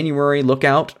 In January, look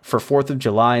out for 4th of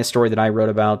July, a story that I wrote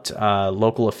about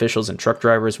local officials and truck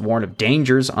drivers warned of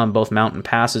dangers on both mountain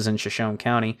passes in Shoshone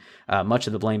County, much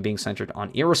of the blame being centered on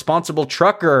irresponsible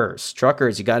truckers.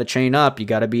 You got to chain up. You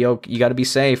got to be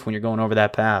safe when you're going over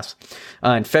that pass.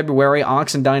 In February,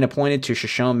 Oxendine appointed to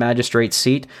Shoshone magistrate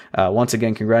seat. Once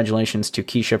again, congratulations to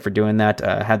Keisha for doing that.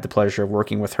 Had the pleasure of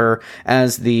working with her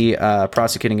as the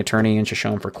prosecuting attorney in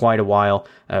Shoshone for quite a while.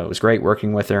 It was great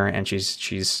working with her, and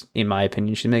she's in my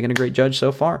opinion, she's making a great judge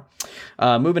so far.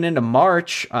 Moving into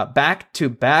March,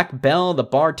 back-to-back Belle the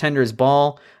Bartender's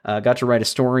Ball. Got to write a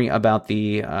story about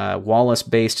the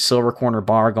Wallace-based Silver Corner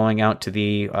Bar going out to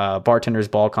the Bartender's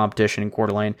Ball competition in Coeur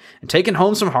d'Alene and taking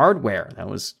home some hardware. That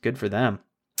was good for them.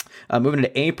 Moving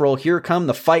into April, here come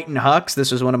the Fightin' Hucks.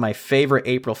 This was one of my favorite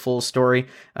April Fool's story.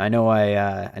 I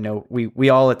know we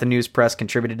all at the News Press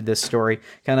contributed to this story.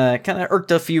 Kind of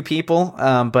irked a few people,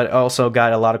 but also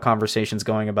got a lot of conversations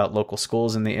going about local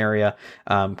schools in the area.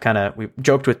 We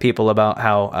joked with people about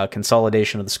how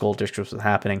consolidation of the school districts was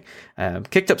happening.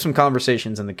 Kicked up some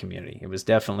conversations in the community. It was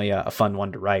definitely a fun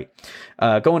one to write.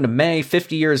 Going to May,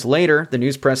 50 years later, the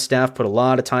News Press staff put a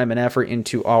lot of time and effort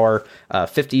into our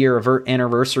 50-year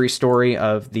anniversary story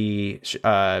of the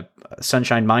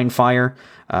Sunshine Mine fire.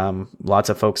 Lots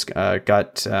of folks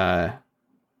got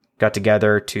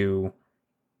together to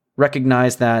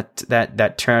recognize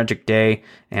that tragic day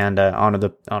and honor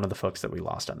the folks that we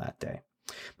lost on that day.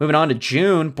 Moving on to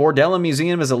June, Bordella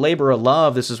Museum is a labor of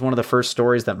love. This is one of the first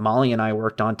stories that Molly and I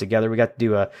worked on together. We got to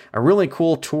do a really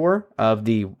cool tour of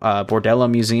the Bordella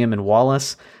Museum in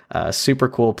Wallace. Super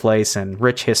cool place and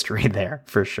rich history there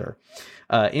for sure.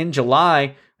 In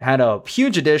July, had a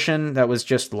huge edition that was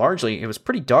just it was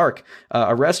pretty dark.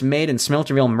 Arrest made in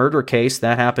Smelterville murder case.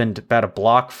 That happened about a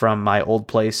block from my old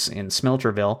place in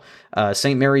Smelterville.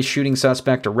 St. Mary's shooting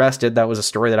suspect arrested. That was a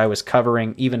story that I was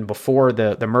covering even before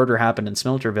the murder happened in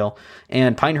Smelterville.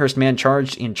 And Pinehurst man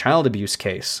charged in child abuse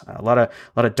case. A lot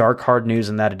of dark, hard news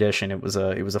in that edition. It was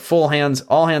a all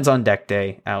hands on deck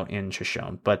day out in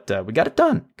Shoshone. But we got it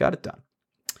done.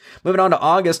 Moving on to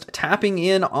August, tapping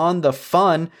in on the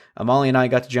fun. Molly and I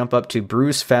got to jump up to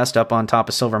Bruce Fest up on top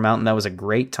of Silver Mountain. That was a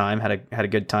great time. Had a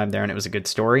good time there, and it was a good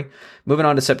story. Moving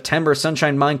on to September,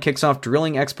 Sunshine Mine kicks off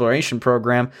drilling exploration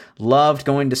program. Loved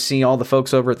going to see all the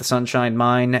folks over at the Sunshine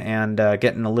Mine and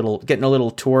getting a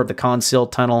little tour of the Conceal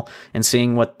Tunnel and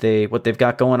seeing what they've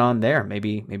got going on there.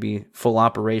 Maybe full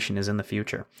operation is in the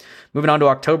future. Moving on to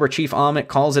October, Chief Ahmet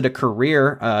calls it a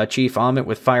career. Chief Ahmet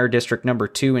with Fire District number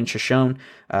 2 in Shoshone.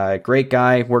 Great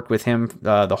guy. Worked with him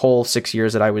the whole 6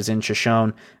 years that I was in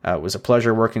Shoshone. It was a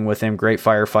pleasure working with him. Great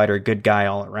firefighter, good guy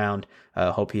all around.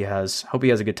 Hope he has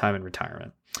a good time in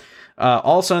retirement.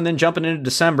 Also, and then jumping into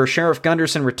December, Sheriff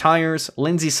Gunderson retires,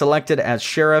 Lindsay selected as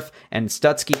sheriff, and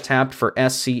Stutsky tapped for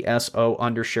SCSO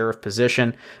undersheriff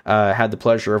position. Had the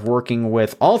pleasure of working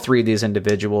with all three of these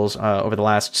individuals over the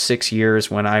last 6 years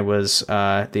when I was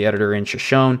the editor in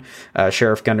Shoshone.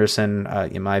 Sheriff Gunderson,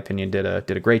 in my opinion, did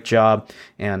a great job,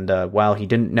 and while he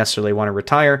didn't necessarily want to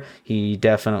retire, he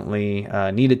definitely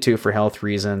needed to for health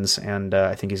reasons, and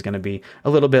I think he's going to be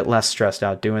a little bit less stressed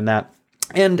out doing that.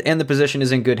 And the position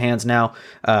is in good hands now.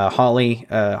 Holly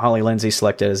Lindsay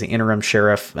selected as the interim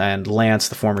sheriff, and Lance,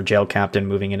 the former jail captain,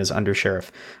 moving in as undersheriff.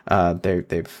 I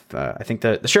think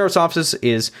the sheriff's office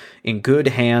is in good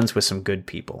hands with some good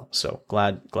people. So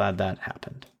glad that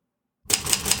happened.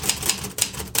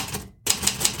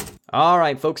 All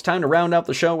right, folks, time to round out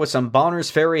the show with some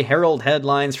Bonners Ferry Herald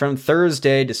headlines from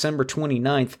Thursday, December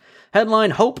 29th.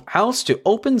 Headline: Hope House to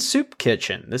open soup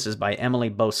kitchen. This is by Emily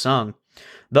Bosung.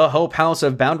 The Hope House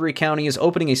of Boundary County is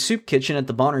opening a soup kitchen at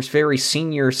the Bonners Ferry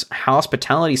Seniors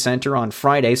Hospitality Center on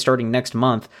Friday, starting next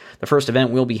month. The first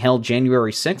event will be held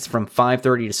January 6th from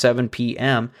 5:30 to 7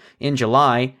 p.m. In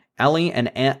July,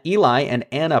 Eli and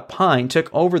Anna Pine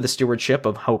took over the stewardship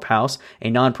of Hope House, a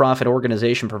nonprofit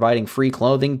organization providing free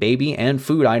clothing, baby, and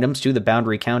food items to the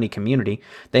Boundary County community.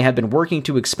 They have been working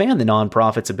to expand the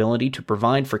nonprofit's ability to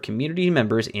provide for community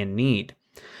members in need.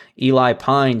 Eli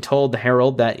Pine told the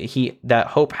Herald that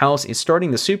Hope House is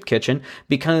starting the soup kitchen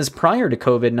because prior to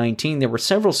COVID-19, there were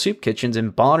several soup kitchens in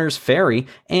Bonners Ferry,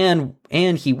 and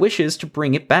he wishes to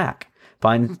bring it back.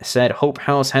 Pine said Hope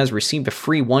House has received a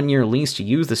free 1-year lease to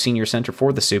use the senior center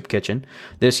for the soup kitchen.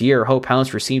 This year, Hope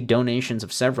House received donations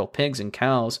of several pigs and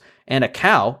cows, and a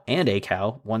cow,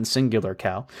 one singular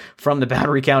cow, from the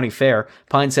Boundary County Fair.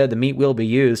 Pine said the meat will be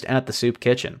used at the soup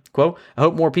kitchen. Quote, I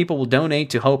hope more people will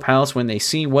donate to Hope House when they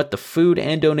see what the food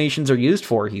and donations are used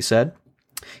for, he said.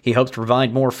 He hopes to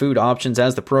provide more food options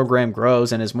as the program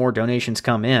grows and as more donations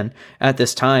come in. At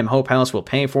this time, Hope House will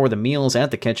pay for the meals at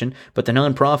the kitchen, but the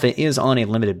nonprofit is on a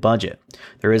limited budget.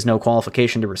 There is no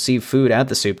qualification to receive food at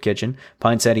the soup kitchen.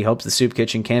 Pine said he hopes the soup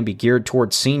kitchen can be geared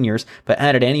towards seniors, but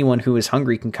added anyone who is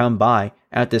hungry can come by.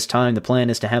 At this time, the plan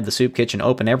is to have the soup kitchen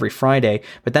open every Friday,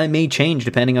 but that may change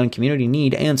depending on community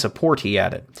need and support, he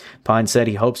added. Pine said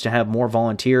he hopes to have more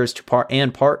volunteers to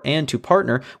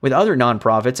partner with other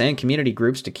nonprofits and community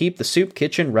groups to keep the soup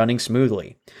kitchen running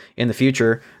smoothly. In the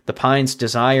future, the Pines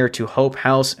desire to Hope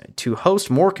House to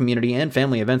host more community and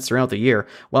family events throughout the year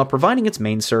while providing its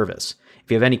main service.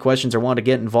 If you have any questions or want to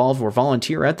get involved or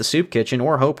volunteer at the soup kitchen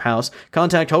or Hope House,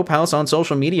 contact Hope House on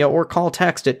social media or call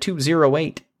text at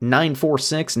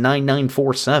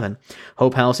 208-946-9947.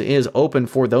 Hope House is open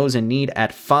for those in need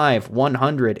at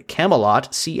 5100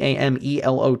 Camelot,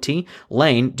 Camelot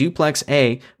Lane, Duplex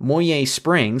A, Moyer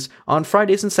Springs, on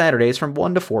Fridays and Saturdays from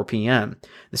 1 to 4 p.m.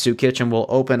 The soup kitchen will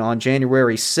open on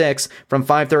January 6th from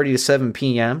 5:30 to 7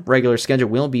 p.m. Regular schedule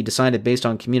will be decided based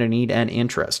on community need and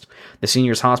interest. The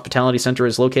Seniors Hospitality Center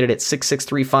is located at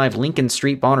 6635 Lincoln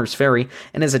Street, Bonners Ferry,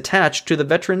 and is attached to the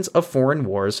Veterans of Foreign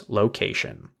Wars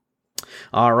location.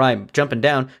 All right, jumping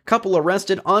down, couple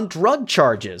arrested on drug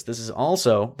charges. This is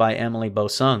also by Emily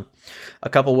Bosung. A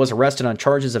couple was arrested on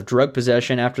charges of drug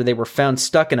possession after they were found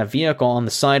stuck in a vehicle on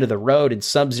the side of the road in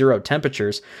sub-zero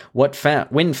temperatures.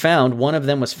 When found, one of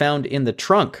them was found in the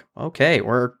trunk. Okay,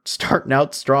 we're starting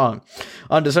out strong.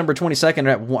 On December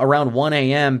 22nd at around 1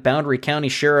 a.m., Boundary County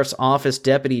Sheriff's Office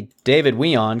Deputy David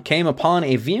Weon came upon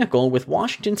a vehicle with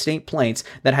Washington State plates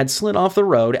that had slid off the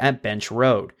road at Bench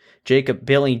Road. Jacob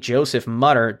Billy Joseph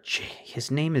Mutter. His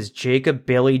name is Jacob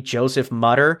Billy Joseph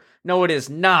Mutter? No, it is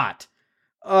not.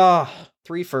 Oh,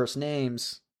 3 first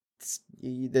names.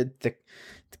 The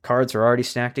cards are already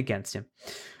stacked against him.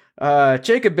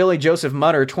 Jacob Billy Joseph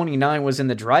Mutter, 29, was in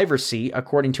the driver's seat,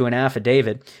 according to an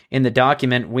affidavit. In the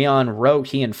document, Weon wrote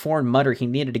he informed Mutter he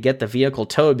needed to get the vehicle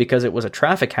towed because it was a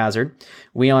traffic hazard.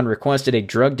 Weon requested a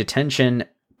drug detection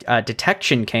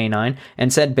canine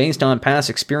and said based on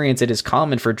past experience it is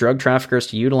common for drug traffickers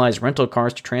to utilize rental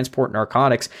cars to transport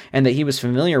narcotics and that he was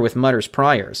familiar with Mutter's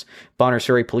priors. Bonners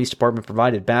Ferry Police Department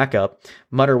provided backup.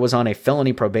 Mutter was on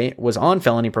felony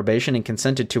probation and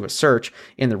consented to a search.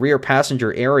 In the rear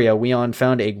passenger area, Weon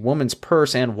found a woman's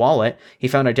purse and wallet. He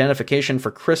found identification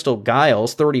for Crystal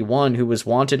Giles, 31, who was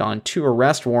wanted on 2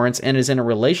 arrest warrants and is in a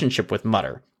relationship with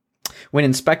Mutter. When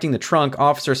inspecting the trunk,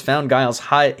 officers found Giles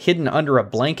hidden under a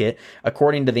blanket,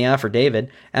 according to the affidavit.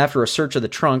 After a search of the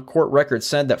trunk, court records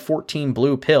said that 14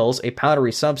 blue pills, a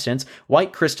powdery substance,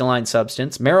 white crystalline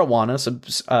substance, marijuana,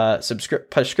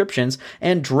 prescriptions,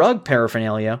 and drug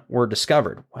paraphernalia were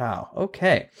discovered. Wow,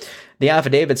 okay. The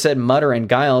affidavit said Mutter and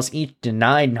Giles each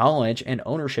denied knowledge and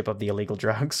ownership of the illegal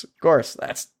drugs. Of course,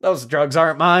 those drugs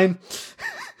aren't mine.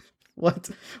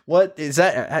 What is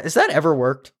that? Has that ever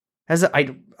worked?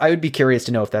 I would be curious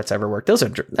to know if that's ever worked. Those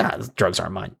drugs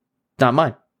aren't mine. Not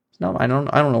mine. No, I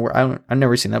don't know where. I've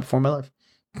never seen that before in my life.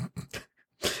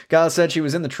 Giles said she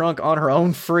was in the trunk on her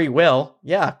own free will.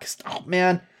 Yeah, because, oh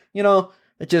man, I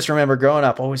just remember growing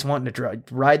up always wanting to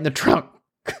ride in the trunk.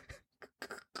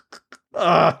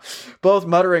 Both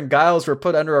Mutter and Giles were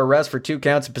put under arrest for 2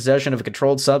 counts of possession of a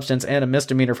controlled substance and a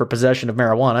misdemeanor for possession of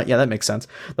marijuana. Yeah, that makes sense.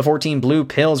 The 14 blue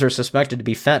pills are suspected to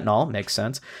be fentanyl. Makes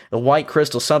sense. The white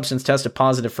crystal substance tested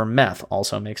positive for meth.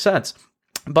 Also makes sense.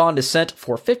 Bond is set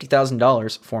for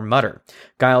 $50,000 for Mutter.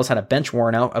 Giles had a bench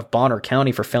warrant out of Bonner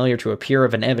County for failure to appear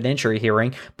of an evidentiary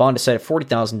hearing. Bond is set at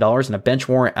 $40,000, and a bench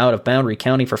warrant out of Boundary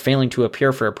County for failing to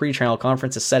appear for a pretrial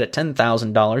conference is set at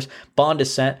 $10,000. Bond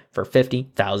is set for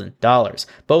 $50,000.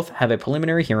 Both have a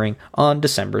preliminary hearing on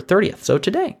December 30th. So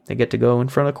today, they get to go in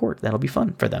front of court. That'll be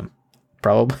fun for them.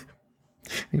 Probably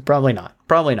not.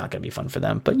 Probably not going to be fun for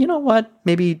them. But you know what?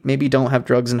 Maybe don't have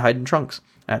drugs and hide in trunks.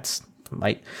 That's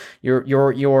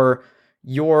your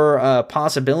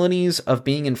possibilities of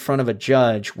being in front of a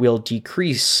judge will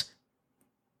decrease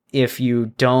if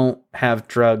you don't have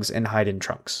drugs and hide in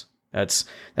trunks. That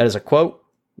is a quote.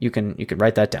 You can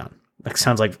write that down. That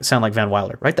sound like Van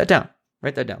Wilder. Write that down.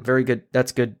 Very good.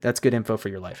 That's good info for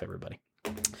your life, everybody.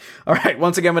 All right.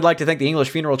 Once again, we'd like to thank the English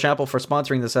Funeral Chapel for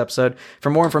sponsoring this episode. For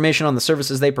more information on the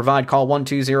services they provide, call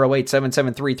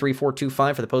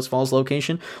 1-208-773-3425 for the Post Falls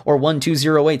location or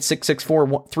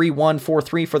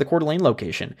 1-208-664-3143 for the Coeur d'Alene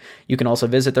location. You can also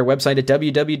visit their website at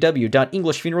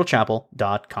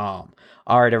www.englishfuneralchapel.com.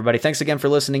 All right, everybody. Thanks again for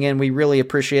listening in. We really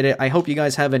appreciate it. I hope you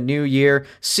guys have a new year.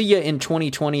 See you in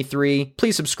 2023.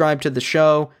 Please subscribe to the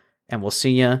show, and we'll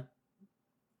see you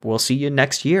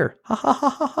next year. Ha ha ha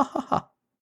ha ha ha.